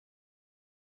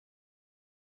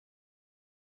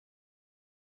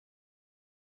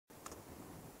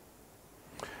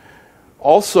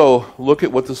Also, look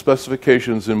at what the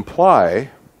specifications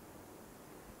imply.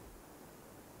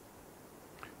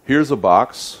 Here's a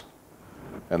box,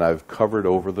 and I've covered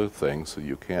over the thing so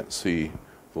you can't see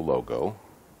the logo.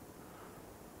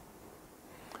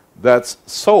 That's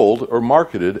sold or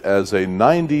marketed as a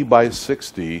 90 by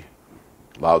 60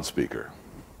 loudspeaker.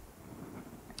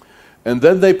 And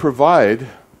then they provide,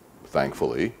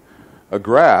 thankfully, a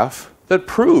graph that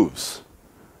proves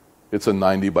it's a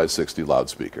 90 by 60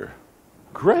 loudspeaker.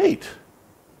 Great!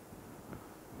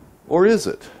 Or is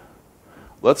it?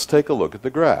 Let's take a look at the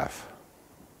graph.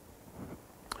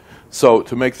 So,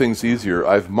 to make things easier,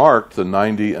 I've marked the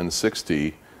 90 and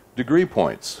 60 degree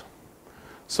points.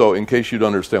 So, in case you don't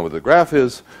understand what the graph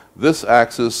is, this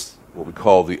axis, what we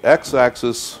call the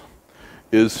x-axis,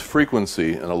 is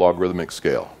frequency in a logarithmic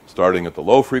scale, starting at the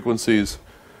low frequencies,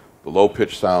 the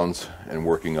low-pitched sounds, and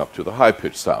working up to the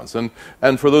high-pitched sounds. And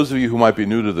for those of you who might be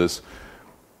new to this,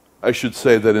 I should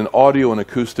say that in audio and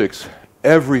acoustics,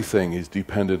 everything is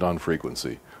dependent on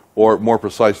frequency, or more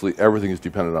precisely, everything is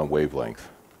dependent on wavelength.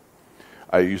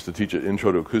 I used to teach an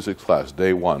Intro to Acoustics class,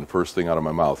 day one, first thing out of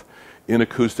my mouth. In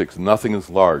acoustics, nothing is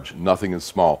large, nothing is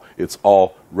small. It's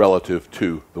all relative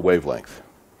to the wavelength.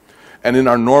 And in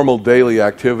our normal daily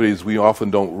activities, we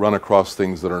often don't run across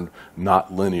things that are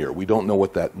not linear. We don't know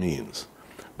what that means.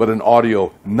 But in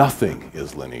audio, nothing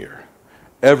is linear.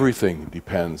 Everything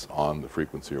depends on the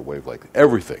frequency or wavelength.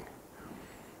 Everything.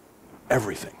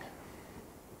 Everything.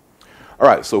 All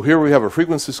right, so here we have a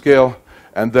frequency scale.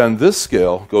 And then this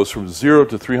scale goes from 0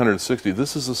 to 360.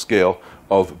 This is a scale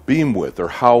of beam width, or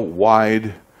how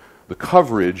wide the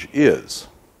coverage is.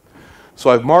 So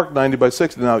I've marked 90 by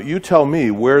 60. Now, you tell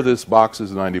me where this box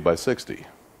is 90 by 60.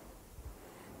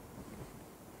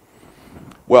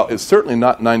 Well, it's certainly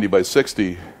not 90 by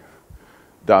 60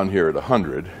 down here at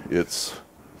 100. It's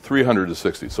 300 to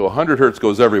 60. So 100 hertz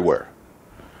goes everywhere.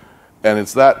 And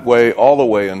it's that way all the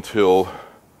way until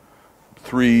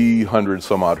 300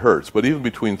 some odd hertz. But even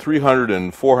between 300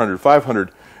 and 400,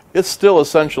 500, it's still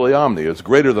essentially omni. It's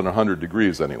greater than 100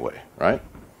 degrees anyway, right?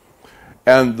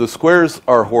 And the squares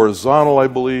are horizontal, I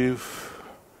believe.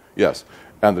 Yes,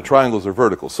 and the triangles are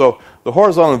vertical. So the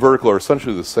horizontal and vertical are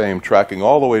essentially the same, tracking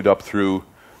all the way up through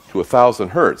to 1,000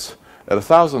 hertz. At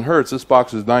 1,000 hertz, this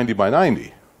box is 90 by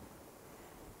 90.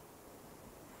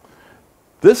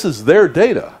 This is their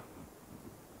data.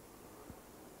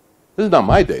 This is not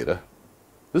my data.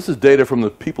 This is data from the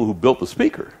people who built the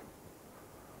speaker.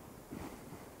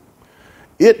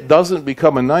 It doesn't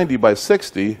become a 90 by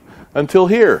 60 until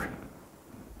here.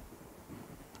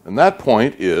 And that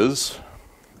point is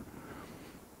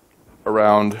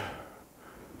around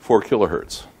 4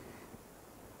 kilohertz.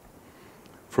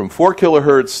 From 4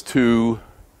 kilohertz to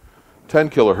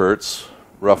 10 kilohertz,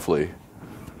 roughly,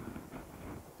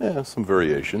 some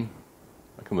variation.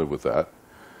 I can live with that.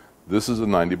 This is a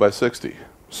 90 by 60.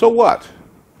 So what?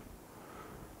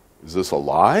 Is this a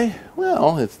lie?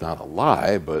 Well, it's not a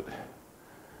lie, but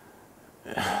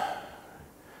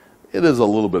it is a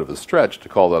little bit of a stretch to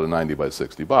call that a 90 by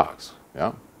 60 box. Yeah.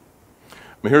 I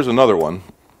mean, here's another one.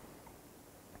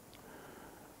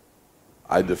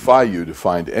 I defy you to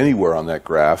find anywhere on that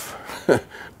graph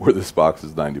where this box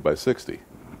is 90 by 60.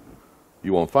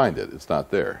 You won't find it. It's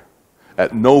not there.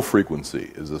 At no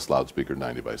frequency is this loudspeaker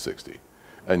 90 by 60.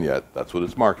 And yet, that's what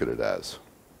it's marketed as.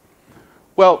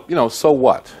 Well, you know, so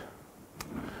what?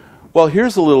 Well,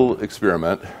 here's a little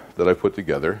experiment that I put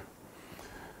together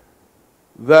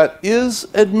that is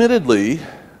admittedly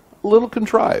a little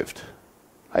contrived.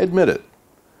 I admit it.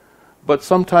 But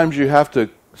sometimes you have to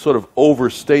sort of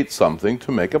overstate something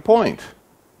to make a point.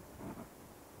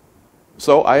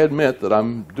 So I admit that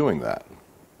I'm doing that.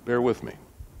 Bear with me.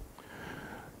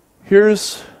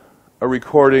 Here's a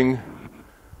recording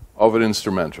of an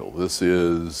instrumental. This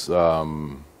is a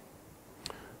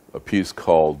piece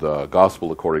called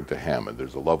Gospel According to Hammond.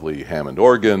 There's a lovely Hammond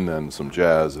organ and some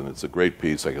jazz, and it's a great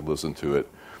piece. I could listen to it.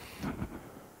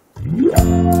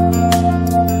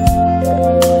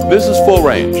 This is full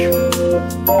range.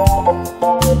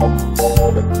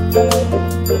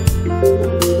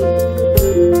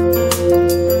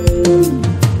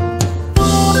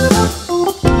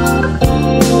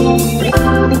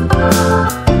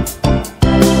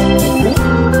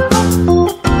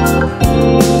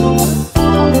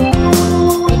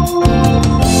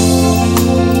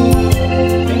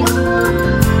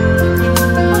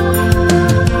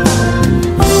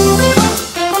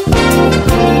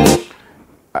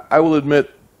 I will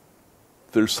admit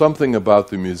there's something about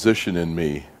the musician in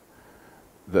me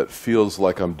that feels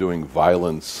like I'm doing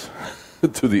violence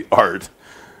to the art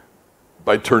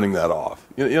by turning that off.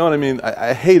 You know what I mean?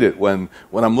 I hate it when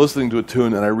I'm listening to a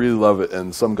tune and I really love it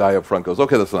and some guy up front goes,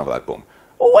 okay, that's enough of that, boom.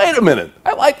 Well, wait a minute,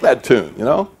 I like that tune, you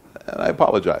know? And I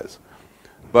apologize.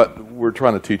 But we're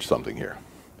trying to teach something here.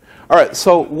 All right,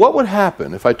 so what would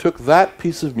happen if I took that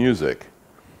piece of music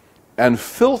and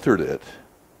filtered it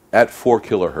at 4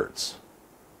 kilohertz?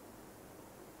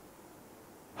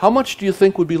 How much do you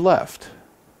think would be left?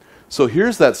 So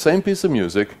here's that same piece of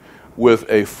music with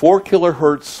a 4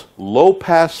 kilohertz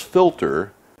low-pass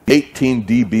filter, 18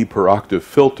 dB per octave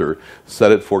filter,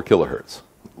 set at 4 kilohertz,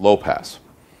 low pass.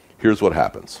 Here's what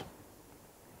happens.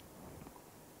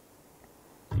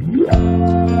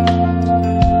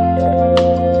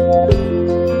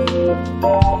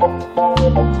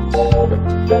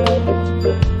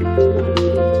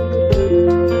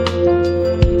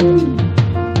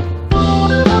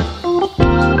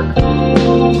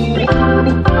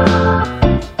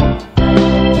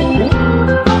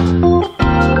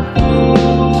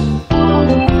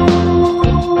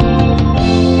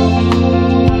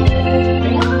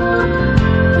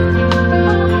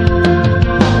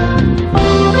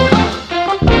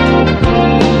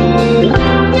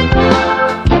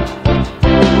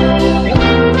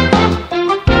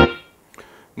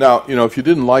 Now, you know, if you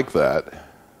didn't like that,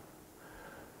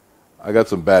 I got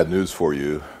some bad news for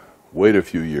you. Wait a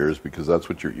few years, because that's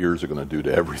what your ears are going to do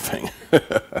to everything.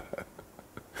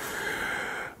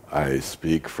 I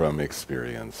speak from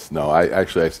experience. No, I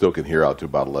still can hear out to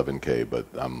about 11K, but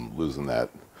I'm losing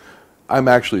that. I'm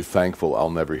actually thankful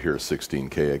I'll never hear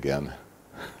 16K again.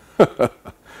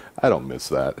 I don't miss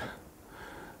that.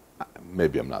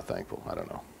 Maybe I'm not thankful. I don't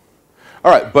know.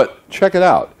 All right, but check it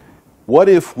out. What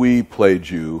if we played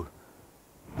you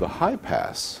the high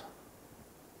pass?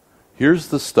 Here's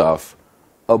the stuff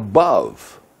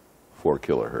above 4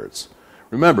 kilohertz.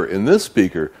 Remember, in this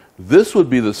speaker, this would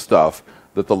be the stuff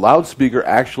that the loudspeaker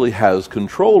actually has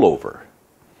control over.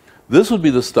 This would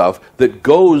be the stuff that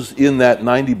goes in that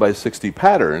 90 by 60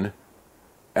 pattern,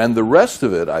 and the rest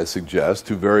of it, I suggest,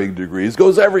 to varying degrees,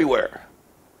 goes everywhere.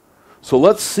 So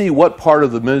let's see what part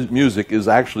of the music is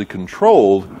actually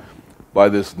controlled by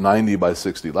this 90 by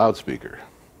 60 loudspeaker.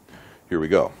 Here we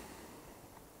go.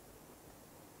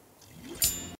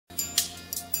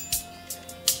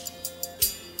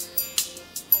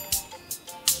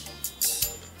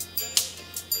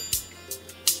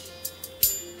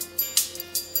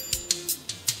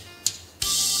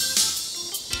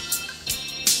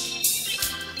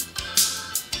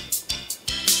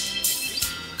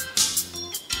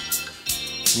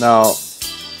 Now,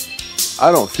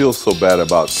 I don't feel so bad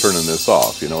about turning this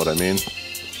off, you know what I mean?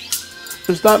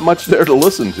 There's not much there to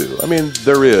listen to. I mean,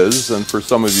 there is, and for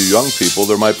some of you young people,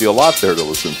 there might be a lot there to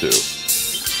listen to.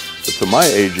 But to my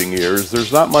aging ears,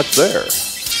 there's not much there.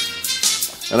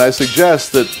 And I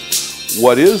suggest that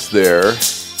what is there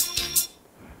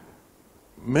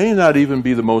may not even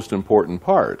be the most important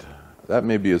part. That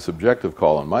may be a subjective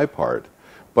call on my part,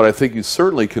 but I think you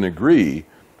certainly can agree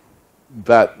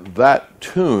that that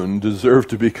tune deserved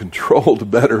to be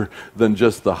controlled better than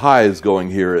just the highs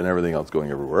going here and everything else going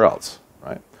everywhere else,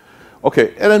 right?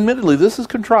 Okay, and admittedly, this is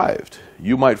contrived.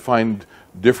 You might find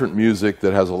different music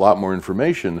that has a lot more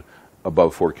information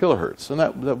above 4 kilohertz, and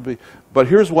that would be. But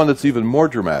here's one that's even more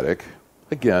dramatic.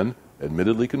 Again,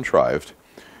 admittedly contrived.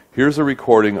 Here's a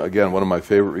recording, again, one of my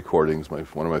favorite recordings, one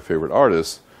of my favorite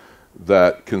artists,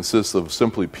 that consists of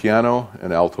simply piano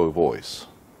and alto voice.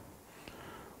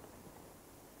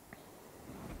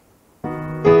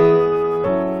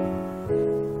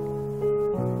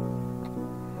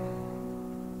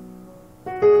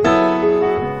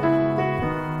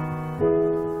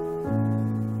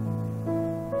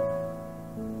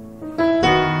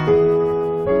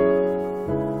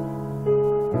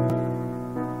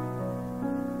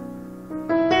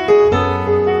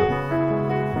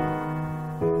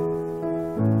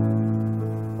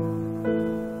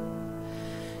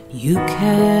 You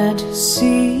can't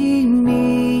see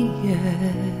me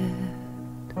yet.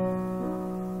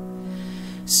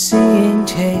 Seeing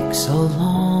takes a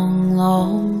long,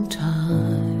 long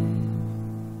time.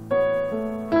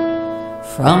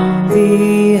 From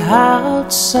the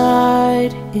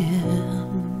outside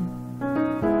in,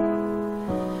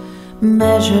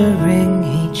 measuring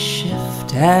each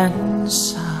shift and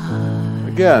sigh.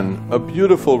 Again, a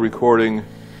beautiful recording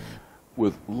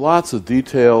with lots of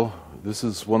detail. This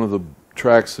is one of the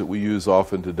tracks that we use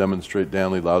often to demonstrate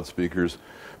Danley loudspeakers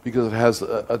because it has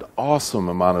an awesome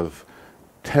amount of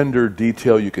tender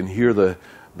detail. You can hear the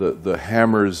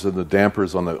hammers and the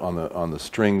dampers on the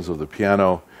strings of the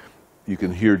piano. You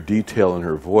can hear detail in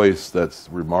her voice that's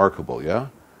remarkable, yeah?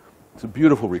 It's a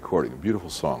beautiful recording, a beautiful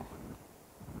song.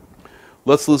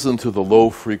 Let's listen to the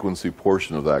low frequency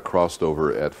portion of that crossed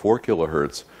over at 4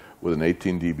 kilohertz with an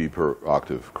 18 dB per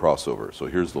octave crossover. So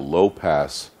here's the low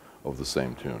pass of the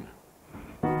same tune.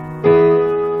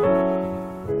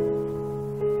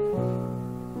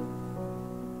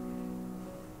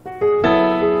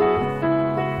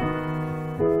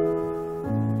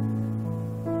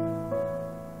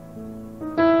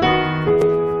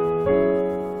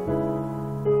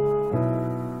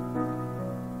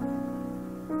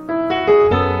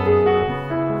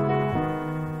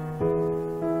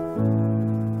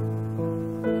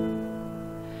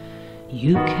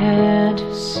 You can't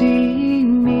see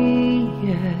me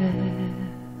yet.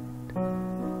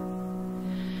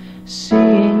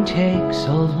 Seeing takes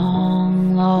a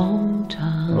long, long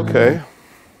time. Okay.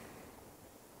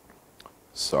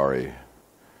 Sorry,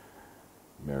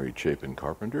 Mary Chapin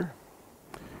Carpenter.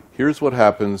 Here's what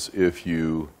happens if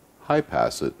you high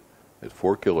pass it at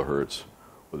 4 kilohertz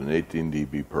with an 18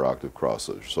 dB per octave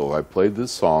crossover. So I played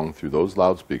this song through those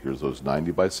loudspeakers, those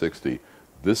 90 by 60.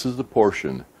 This is the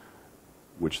portion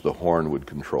which the horn would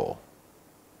control.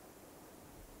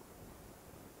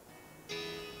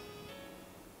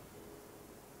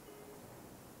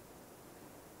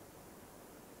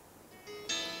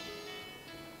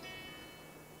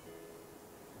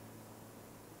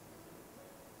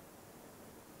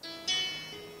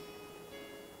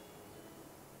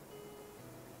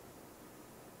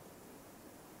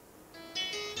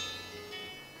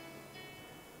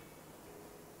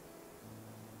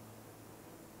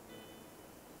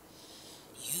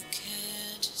 You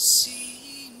can't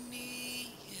see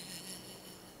me yet.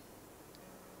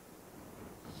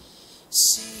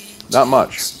 Not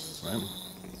much, right?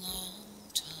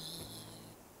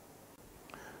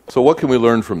 So what can we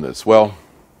learn from this? Well,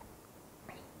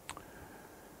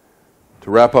 to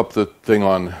wrap up the thing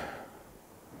on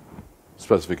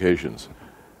specifications,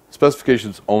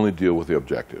 specifications only deal with the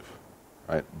objective,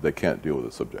 right? They can't deal with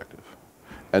the subjective.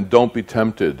 And don't be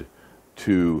tempted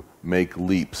to make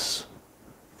leaps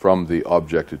from the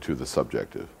objective to the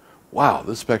subjective. Wow,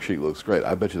 this spec sheet looks great.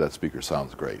 I bet you that speaker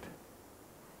sounds great.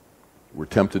 We're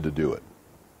tempted to do it.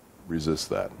 Resist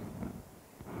that.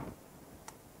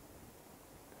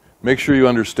 Make sure you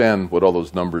understand what all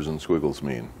those numbers and squiggles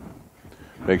mean.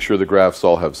 Make sure the graphs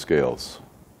all have scales.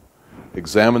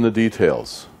 Examine the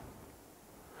details.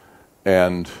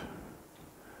 And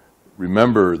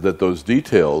remember that those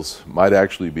details might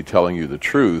actually be telling you the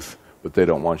truth, but they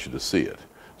don't want you to see it.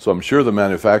 So I'm sure the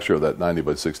manufacturer of that 90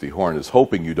 by 60 horn is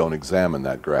hoping you don't examine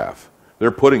that graph.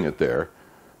 They're putting it there.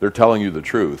 They're telling you the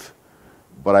truth.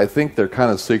 But I think they're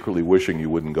kind of secretly wishing you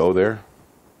wouldn't go there,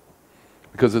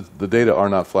 because the data are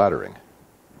not flattering.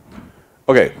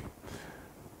 Okay.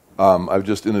 I've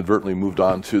just inadvertently moved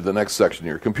on to the next section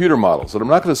here, computer models. And I'm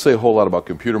not going to say a whole lot about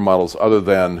computer models other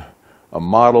than a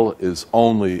model is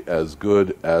only as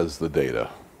good as the data.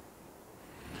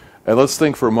 And let's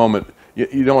think for a moment,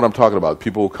 you know what I'm talking about.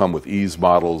 People will come with ease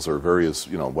models or various,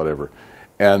 whatever,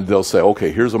 and they'll say,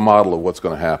 okay, here's a model of what's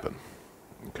going to happen.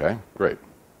 Okay, great.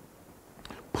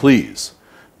 Please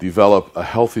develop a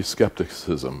healthy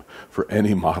skepticism for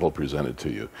any model presented to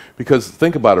you. Because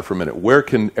think about it for a minute. Where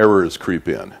can errors creep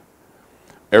in?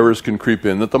 Errors can creep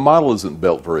in that the model isn't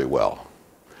built very well.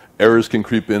 Errors can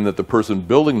creep in that the person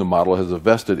building the model has a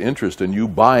vested interest in you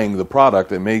buying the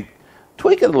product and may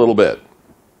tweak it a little bit.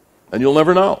 And you'll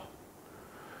never know.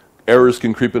 Errors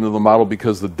can creep into the model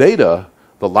because the data,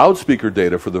 the loudspeaker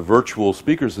data for the virtual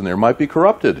speakers in there might be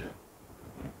corrupted.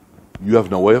 You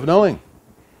have no way of knowing.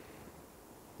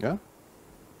 Yeah?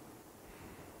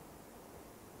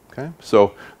 Okay,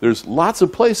 so there's lots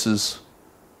of places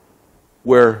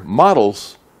where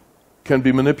models can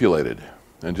be manipulated.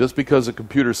 And just because a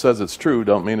computer says it's true,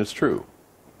 don't mean it's true.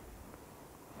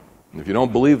 And if you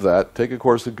don't believe that, take a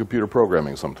course in computer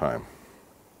programming sometime.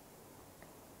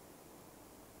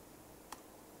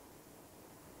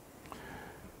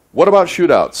 What about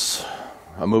shootouts?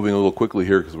 I'm moving a little quickly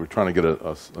here because we're trying to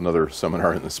get another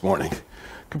seminar in this morning.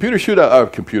 Computer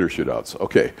shootouts.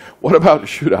 Okay, what about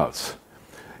shootouts?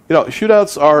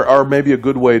 Shootouts are maybe a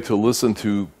good way to listen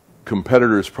to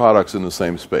competitors' products in the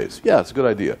same space. Yeah, it's a good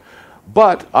idea.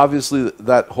 But obviously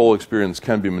that whole experience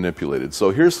can be manipulated.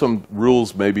 So here's some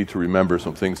rules maybe to remember,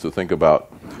 some things to think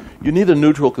about. You need a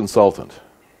neutral consultant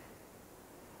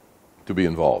to be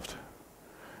involved.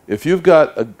 If you've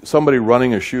got somebody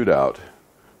running a shootout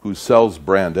who sells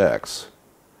brand X,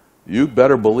 you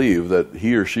better believe that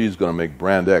he or she is going to make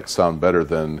brand X sound better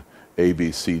than A,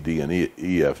 B, C, D, and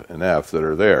E, F, and F that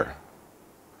are there.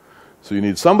 So you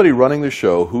need somebody running the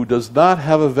show who does not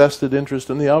have a vested interest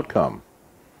in the outcome.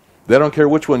 They don't care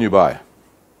which one you buy.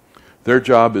 Their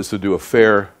job is to do a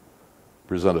fair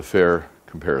present a fair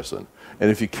comparison.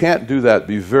 And if you can't do that,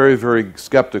 be very, very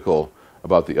skeptical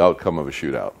about the outcome of a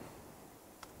shootout.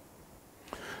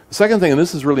 The second thing, and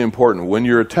this is really important, when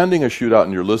you're attending a shootout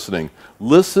and you're listening,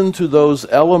 listen to those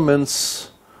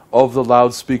elements of the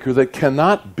loudspeaker that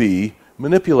cannot be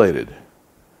manipulated.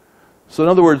 So in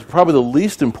other words, probably the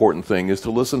least important thing is to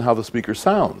listen how the speaker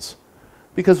sounds.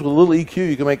 Because with a little EQ,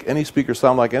 you can make any speaker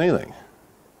sound like anything.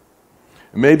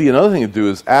 Maybe another thing to do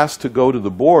is ask to go to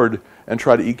the board and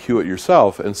try to EQ it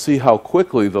yourself and see how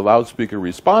quickly the loudspeaker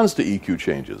responds to EQ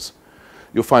changes.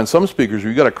 You'll find some speakers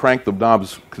where you've got to crank the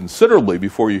knobs considerably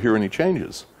before you hear any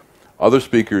changes. Other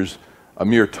speakers, a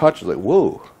mere touch is like,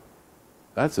 whoa,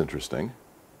 that's interesting.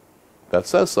 That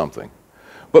says something.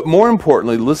 But more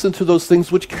importantly, listen to those things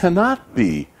which cannot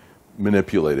be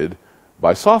manipulated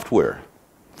by software.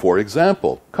 For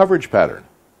example, coverage pattern.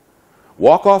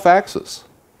 Walk off axis.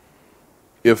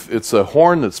 If it's a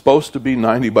horn that's supposed to be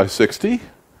 90 by 60,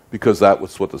 because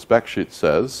that's what the spec sheet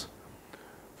says,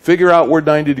 figure out where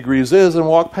 90 degrees is and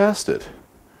walk past it.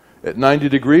 At 90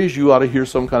 degrees, you ought to hear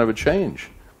some kind of a change.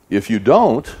 If you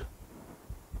don't,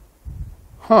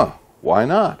 why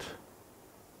not?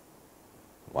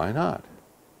 Why not?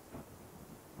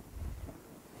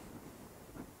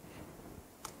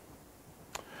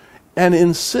 And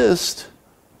insist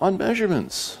on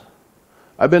measurements.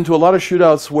 I've been to a lot of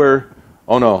shootouts where,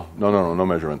 oh no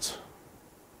measurements.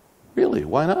 Really,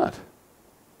 why not?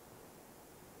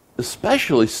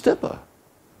 Especially STIPA.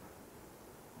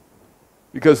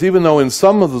 Because even though in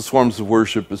some of those forms of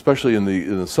worship, especially in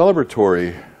the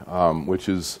celebratory, which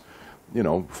is, you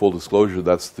know, full disclosure,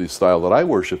 that's the style that I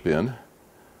worship in,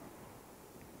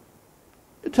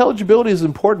 intelligibility is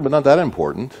important, but not that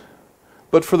important.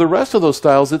 But for the rest of those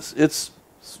styles, it's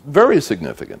very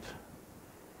significant.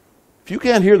 If you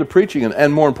can't hear the preaching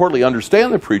and more importantly,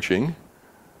 understand the preaching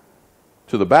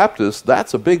to the Baptist,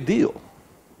 that's a big deal.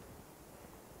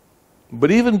 But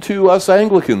even to us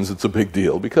Anglicans, it's a big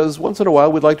deal, because once in a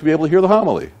while we'd like to be able to hear the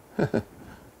homily.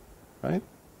 Right?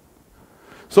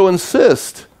 So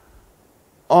insist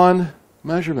on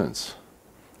measurements,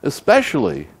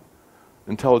 especially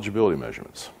intelligibility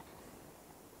measurements.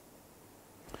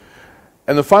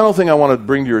 And the final thing I want to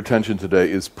bring to your attention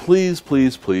today is please,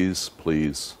 5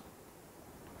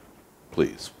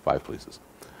 pleases.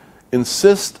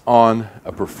 Insist on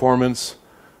a performance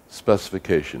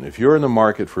specification. If you're in the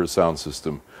market for a sound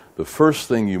system, the first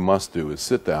thing you must do is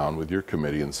sit down with your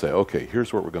committee and say, okay,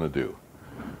 here's what we're going to do.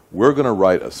 We're going to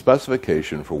write a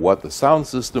specification for what the sound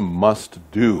system must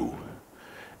do.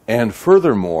 And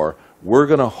furthermore, we're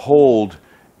going to hold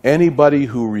anybody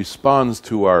who responds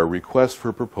to our request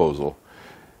for proposal,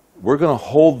 we're going to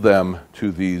hold them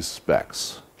to these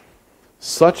specs,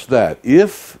 such that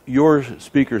if your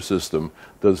speaker system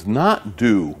does not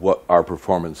do what our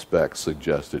performance specs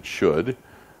suggest it should,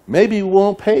 maybe we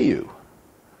won't pay you.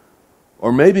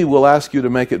 Or maybe we'll ask you to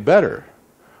make it better.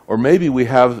 Or maybe we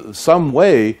have some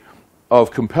way of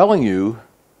compelling you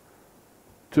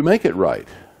to make it right.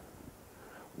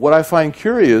 What I find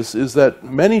curious is that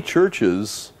many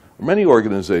churches, or many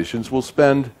organizations, will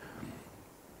spend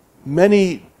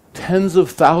many tens of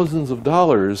thousands of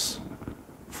dollars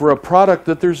for a product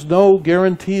that there's no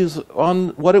guarantees on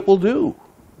what it will do.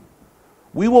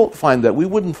 We won't find that. We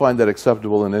wouldn't find that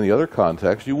acceptable in any other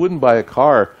context. You wouldn't buy a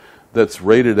car that's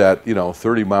rated at,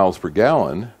 30 miles per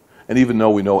gallon, and even though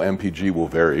we know MPG will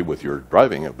vary with your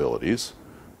driving abilities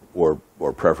or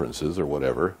preferences or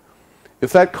whatever,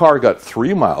 if that car got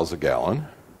 3 miles a gallon,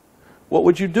 what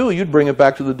would you do? You'd bring it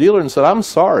back to the dealer and say, I'm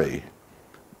sorry,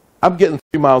 I'm getting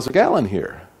 3 miles a gallon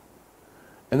here.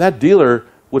 And that dealer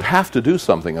would have to do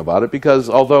something about it, because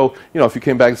although, if you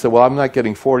came back and said, well, I'm not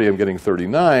getting 40, I'm getting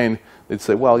 39, they'd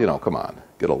say, well, come on,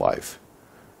 get a life.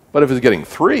 But if it's getting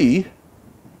 3,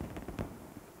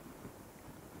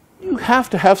 you have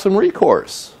to have some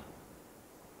recourse.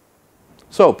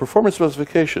 So, performance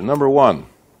specification, number 1,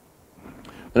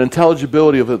 an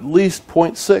intelligibility of at least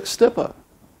 0.6 STIPA.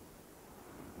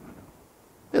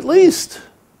 At least.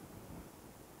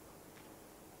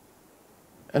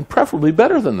 And preferably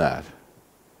better than that.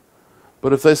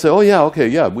 But if they say, oh yeah, okay,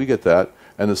 yeah, we get that,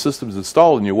 and the system's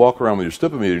installed and you walk around with your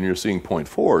STIPA meter and you're seeing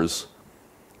 0.4s,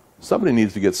 somebody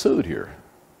needs to get sued here.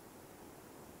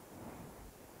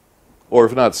 Or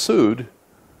if not sued,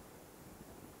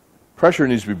 pressure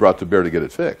needs to be brought to bear to get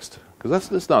it fixed, because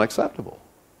that's not acceptable.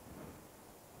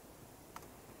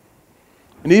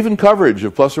 An even coverage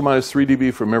of plus or minus 3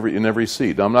 dB in every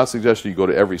seat. Now, I'm not suggesting you go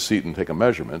to every seat and take a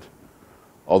measurement,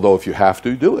 although if you have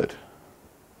to, do it.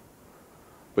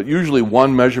 But usually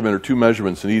 1 measurement or 2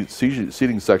 measurements in each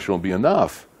seating section will be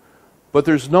enough But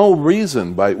there's no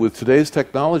reason, with today's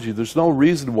technology, there's no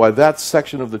reason why that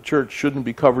section of the church shouldn't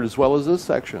be covered as well as this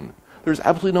section. There's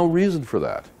absolutely no reason for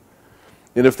that.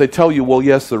 And if they tell you, well,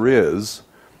 yes, there is,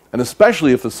 and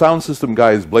especially if the sound system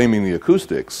guy is blaming the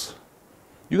acoustics,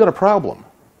 you got a problem.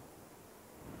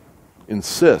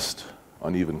 Insist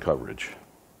on even coverage.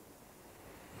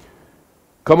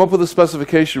 Come up with a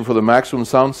specification for the maximum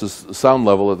sound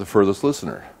level at the furthest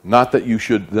listener. Not that you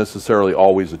should necessarily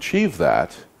always achieve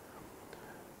that,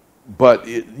 but,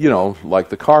 you know, like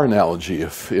the car analogy,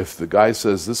 if the guy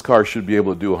says this car should be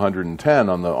able to do 110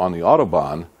 on the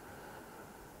Autobahn,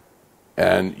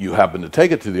 and you happen to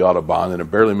take it to the Autobahn and it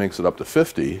barely makes it up to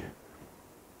 50,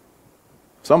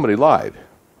 somebody lied.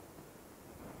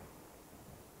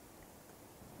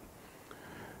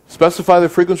 Specify the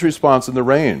frequency response in the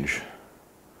range.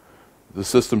 The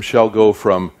system shall go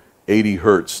from 80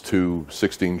 hertz to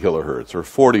 16 kilohertz, or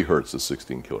 40 hertz to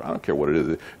 16 kilohertz. I don't care what it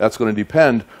is. That's going to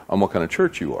depend on what kind of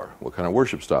church you are, what kind of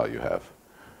worship style you have.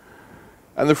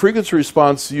 And the frequency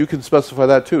response, you can specify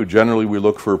that too. Generally, we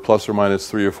look for plus or minus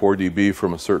 3 or 4 dB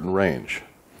from a certain range.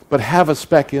 But have a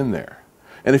spec in there.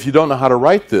 And if you don't know how to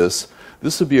write this,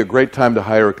 this would be a great time to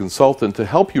hire a consultant to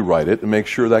help you write it and make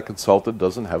sure that consultant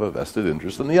doesn't have a vested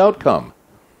interest in the outcome.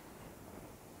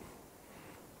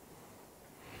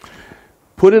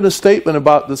 Put in a statement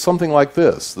about something like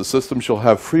this. The system shall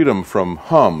have freedom from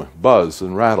hum, buzz,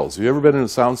 and rattles. Have you ever been in a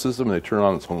sound system and they turn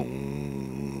on its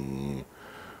hum?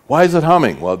 Why is it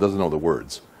humming? Well, it doesn't know the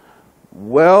words.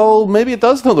 Well, maybe it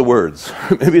does know the words.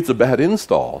 Maybe it's a bad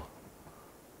install.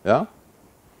 Yeah?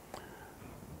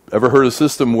 Ever heard a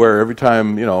system where every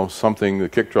time, you know, something, the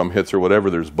kick drum hits or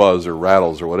whatever, there's buzz or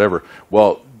rattles or whatever?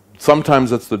 Well,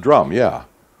 sometimes it's the drum, yeah.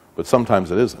 But sometimes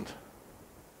it isn't.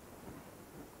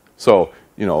 So,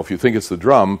 you know, if you think it's the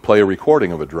drum, play a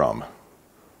recording of a drum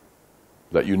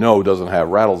that you know doesn't have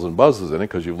rattles and buzzes in it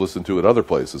because you've listened to it other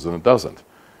places and it doesn't.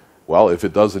 Well, if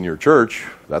it does in your church,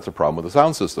 that's a problem with the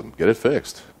sound system. Get it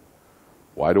fixed.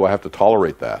 Why do I have to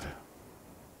tolerate that?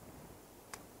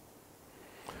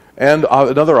 And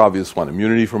another obvious one,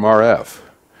 immunity from RF.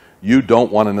 You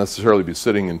don't want to necessarily be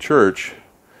sitting in church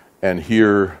and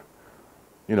hear,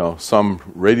 you know, some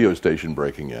radio station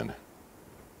breaking in.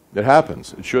 It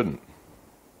happens. It shouldn't.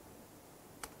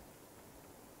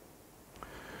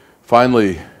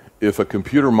 Finally, if a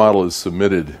computer model is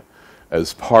submitted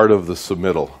as part of the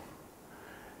submittal,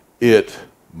 it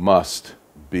must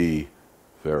be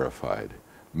verified.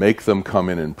 Make them come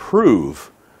in and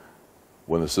prove,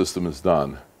 when the system is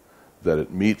done, that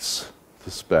it meets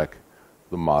the spec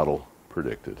the model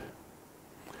predicted.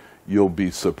 You'll be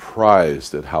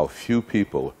surprised at how few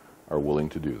people are willing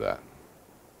to do that.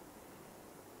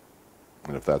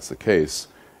 And if that's the case,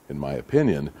 in my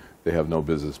opinion, they have no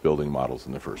business building models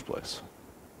in the first place.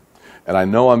 And I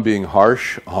know I'm being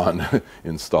harsh on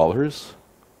installers.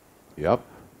 Yep.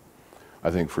 I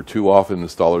think for too often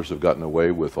installers have gotten away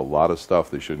with a lot of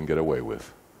stuff they shouldn't get away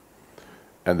with.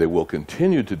 And they will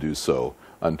continue to do so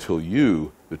until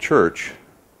you, the church,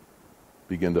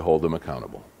 begin to hold them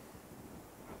accountable.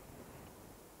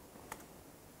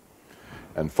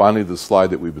 And finally, the slide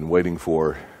that we've been waiting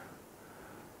for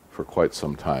quite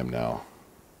some time now.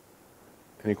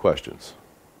 Any questions?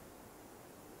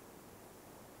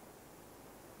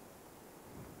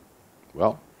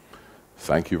 Well,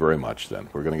 thank you very much then.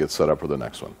 We're going to get set up for the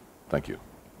next one. Thank you.